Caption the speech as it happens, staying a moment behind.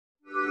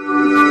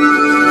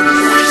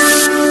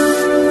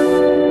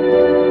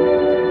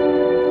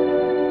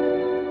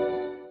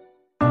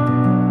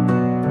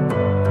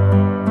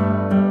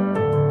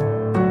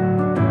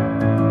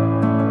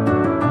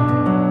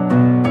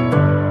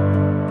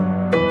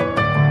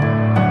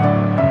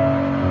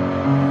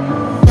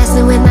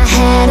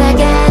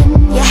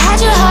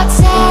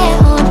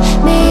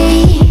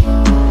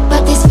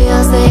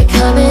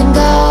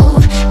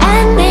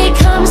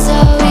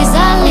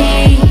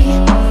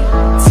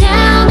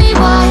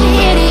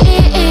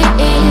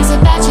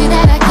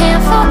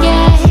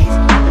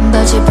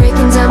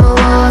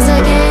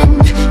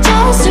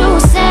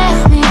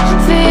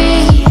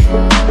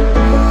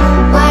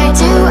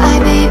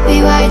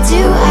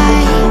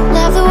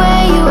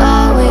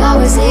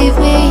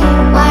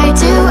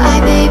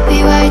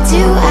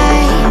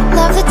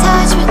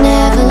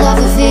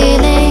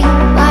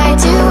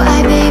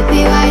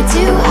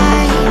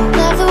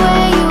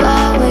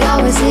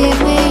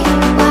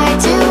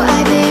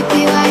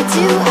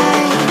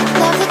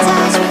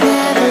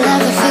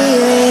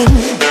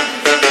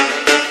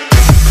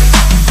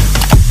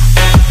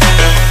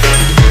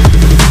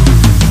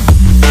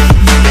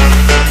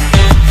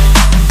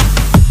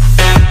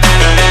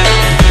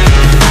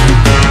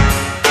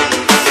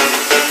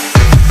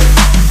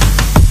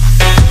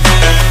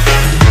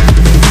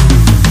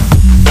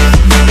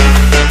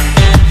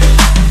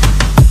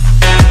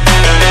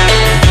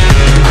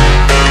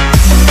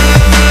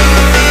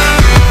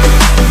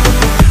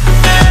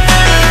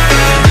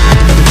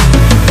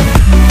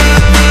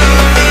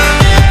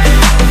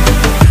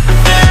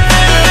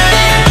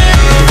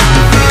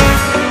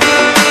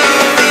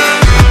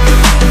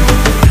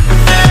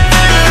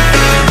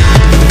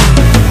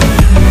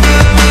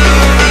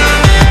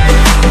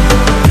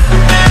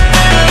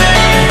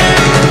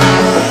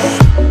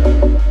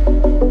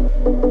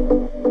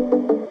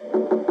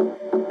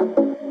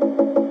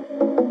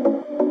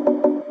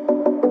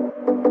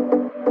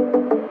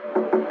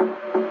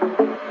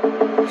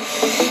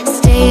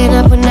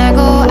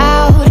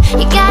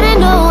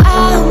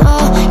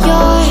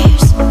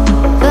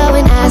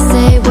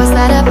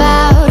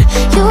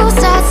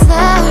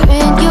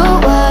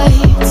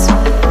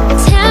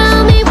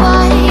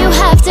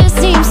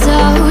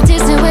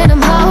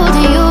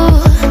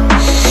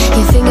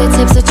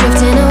lips are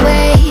drifting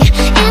away,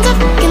 and I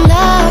fucking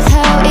love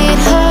how it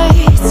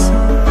hurts.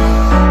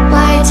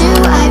 Why do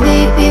I,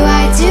 baby,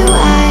 why do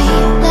I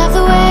love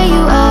the way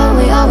you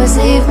always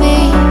leave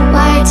me?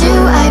 Why do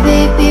I,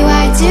 baby,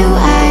 why do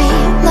I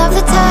love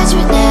the touch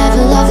but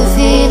never love the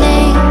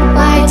feeling?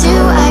 Why do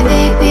I,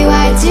 baby,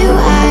 why do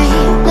I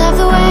love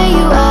the way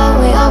you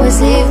always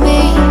leave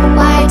me?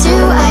 Why do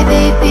I,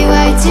 baby,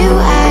 why do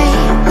I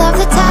love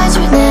the touch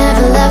but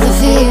never love the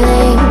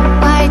feeling?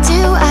 Why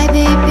do I,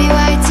 baby,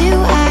 why do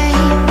I?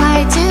 Why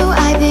do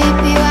I,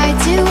 baby, why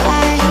do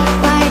I?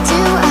 Why do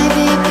I,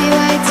 baby,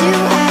 why do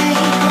I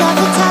love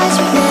the touch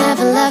but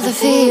never love the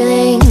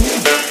feeling?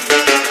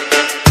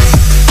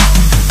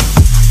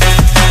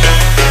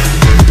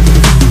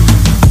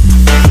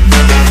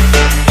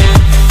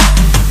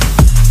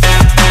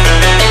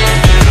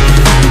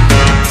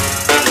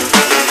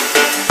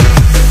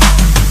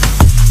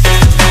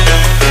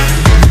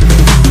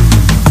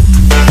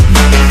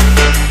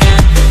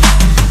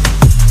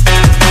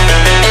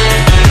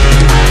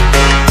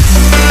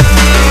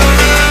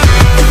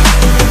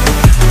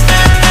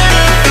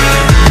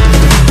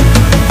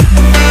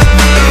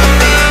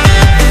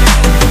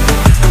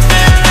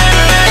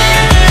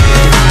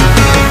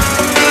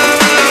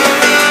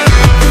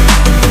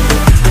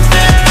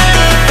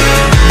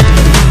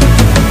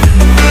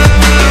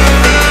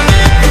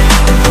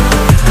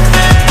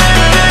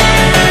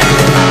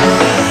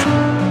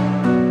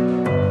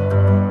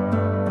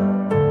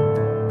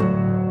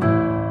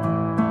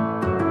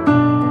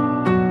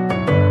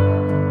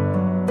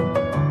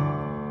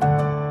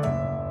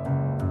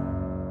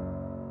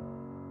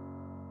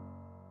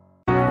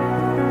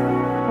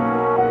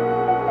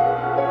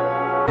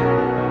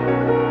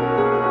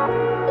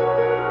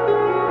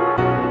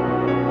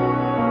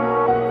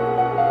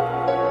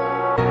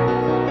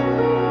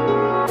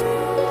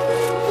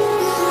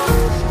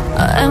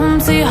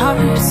 Empty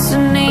hearts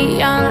and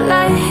neon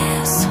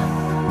lights,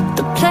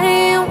 they're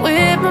playing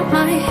with my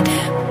mind.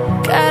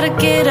 Gotta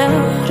get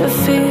out of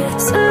here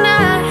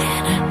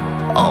tonight.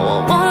 Oh, I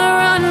wanna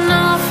run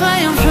off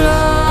and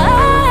fly,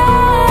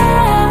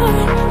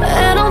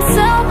 and I'll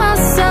tell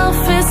myself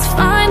it's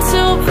fine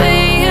to be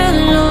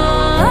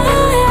alone,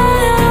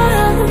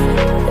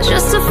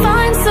 just to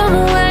find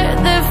somewhere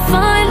that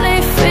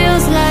finally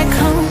feels like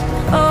home.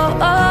 Oh,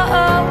 oh,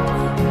 oh.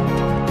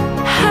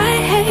 I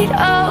hate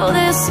all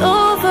this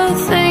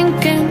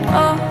overthinking.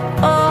 Oh,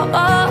 oh,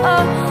 oh,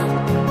 oh.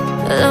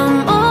 The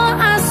more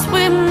I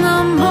swim, the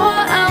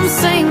more I'm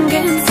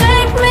sinking.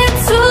 Take me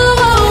to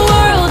a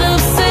world of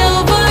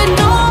silver.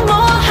 No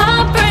more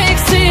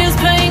heartbreaks, tears,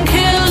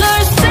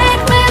 painkillers.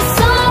 Take me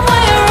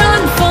somewhere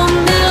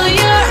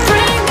unfamiliar.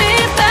 Bring me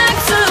back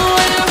to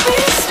where we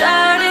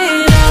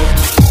started out.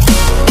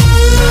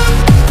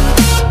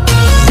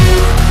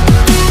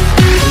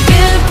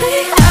 Get me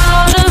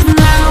out of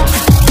now,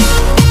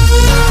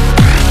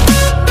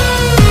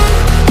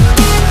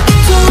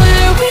 to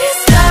where we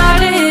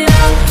started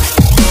out.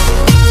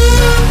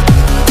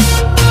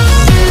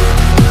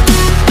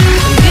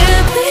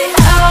 Get me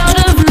out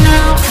of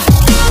now,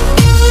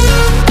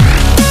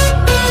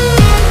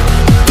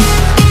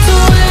 to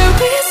where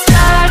we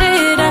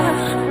started out.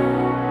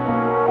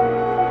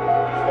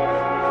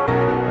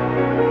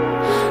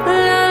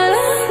 La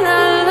la la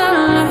la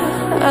la,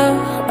 oh,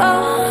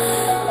 oh.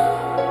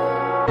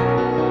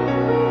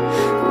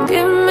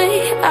 Get me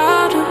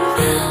out of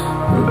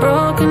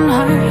broken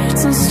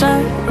hearts and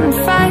starting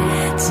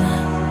fights,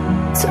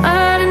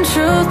 turning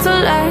truth to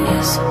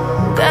lies.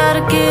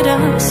 Gotta get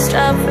up,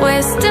 stop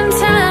wasting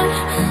time.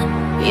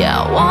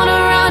 Yeah, I wanna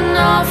run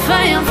off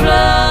and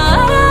fly,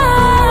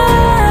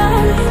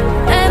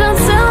 and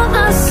I'll tell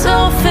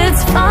myself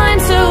it's fine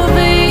to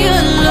be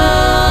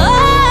alone,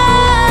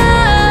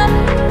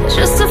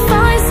 just to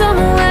find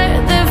somewhere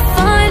that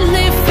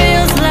finally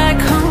feels like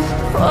home.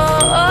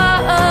 Oh,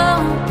 oh, oh.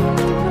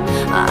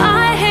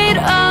 I hate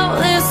all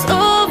this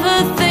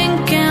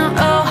overthinking.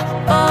 Oh,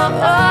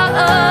 oh,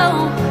 oh, oh.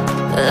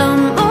 The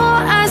more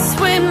I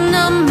swim,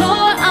 the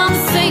more I'm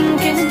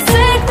sinking.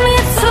 Take me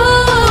to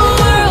a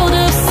world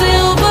of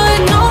silver.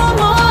 No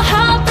more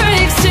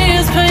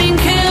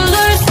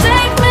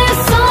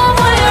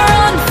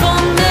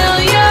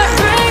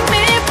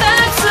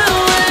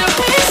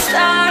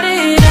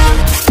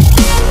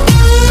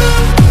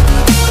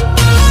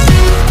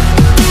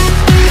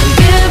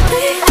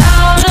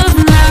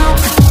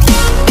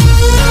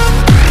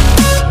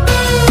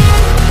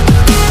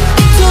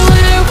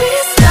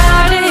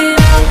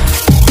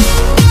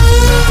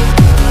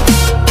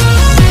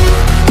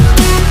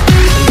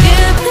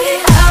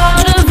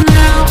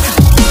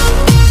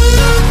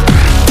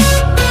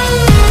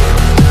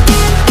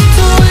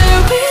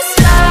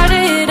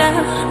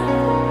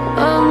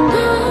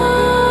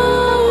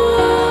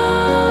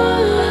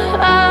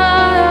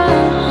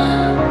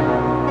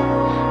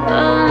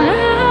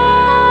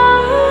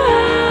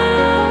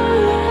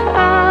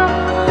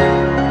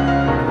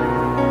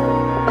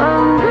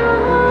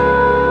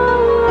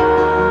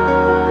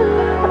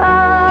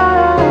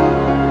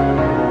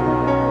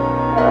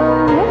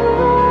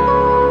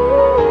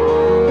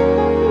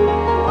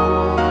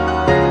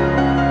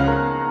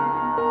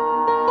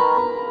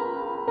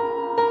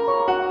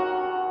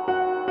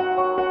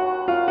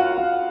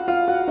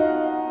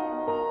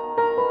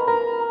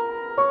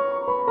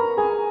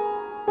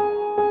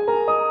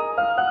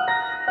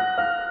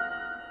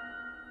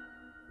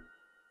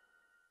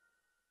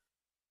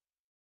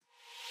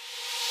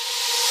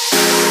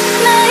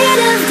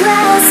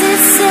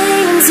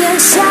 'cause you're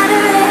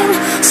shattering,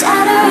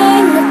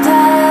 shattering the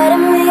part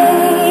of me,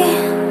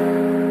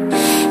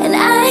 and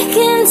I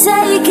can't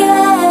take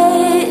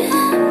it.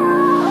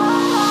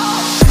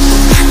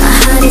 My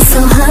heart is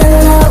so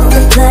hollow,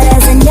 the blood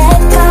has an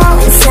echo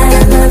inside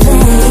of my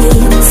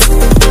veins.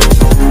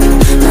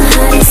 My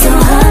heart is so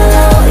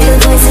hollow, your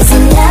voice is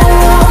an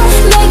arrow,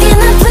 making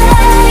the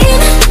pain.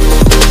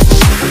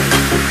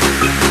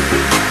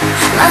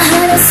 My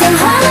heart is so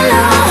hollow.